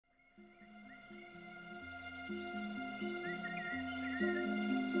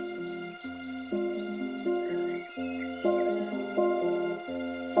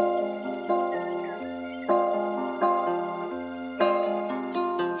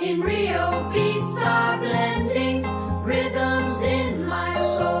In Rio, beats are blending, rhythms in my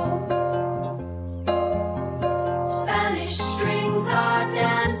soul. Spanish strings are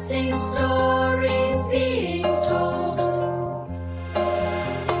dancing, stories being told.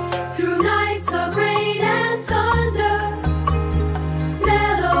 Through nights of rain and thunder,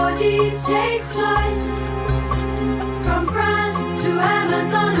 melodies take flight. From France to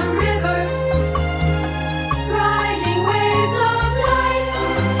Amazon and rivers, riding waves of light.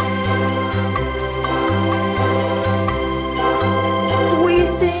 We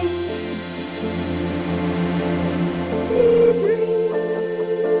sing, we dream,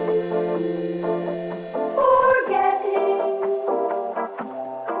 forgetting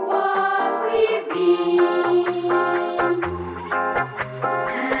what we've been.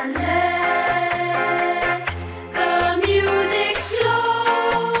 And let the music flow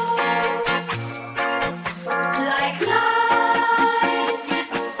like light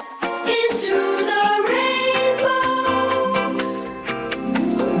into the rainbow.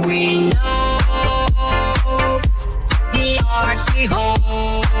 We know the art we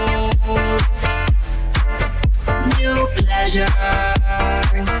hold, new pleasures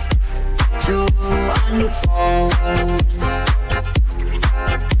to unfold.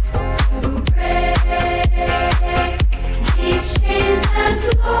 To break these chains and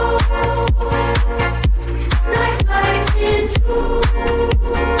flow like light into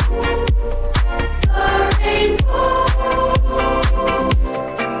the rainbow.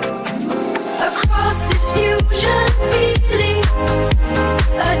 Across this fusion feeling,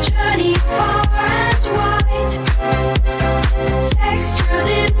 a journey far and wide, textures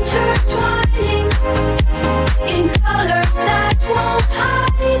intertwining in colors that won't hide.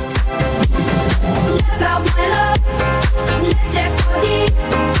 About my love, let's echo deep,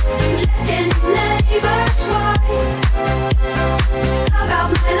 left in his neighbor's wide. About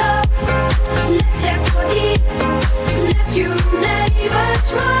my love, let's echo deep, left you neighbor's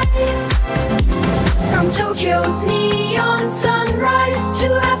right. From Tokyo's neon sunrise to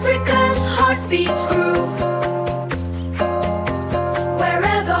Africa's heartbeat groove,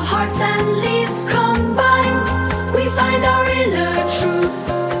 wherever hearts and leaves combine, we find our inner truth.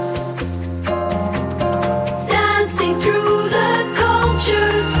 Dancing through the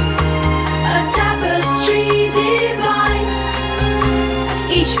cultures, a tapestry divine.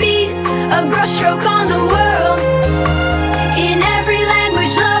 Each beat, a brushstroke on the world. In every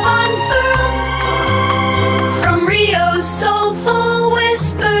language, love unfurled. From Rio's soulful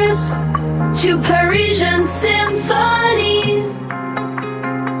whispers to Parisian symphonies,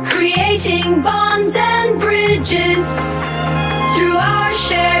 creating bonds and bridges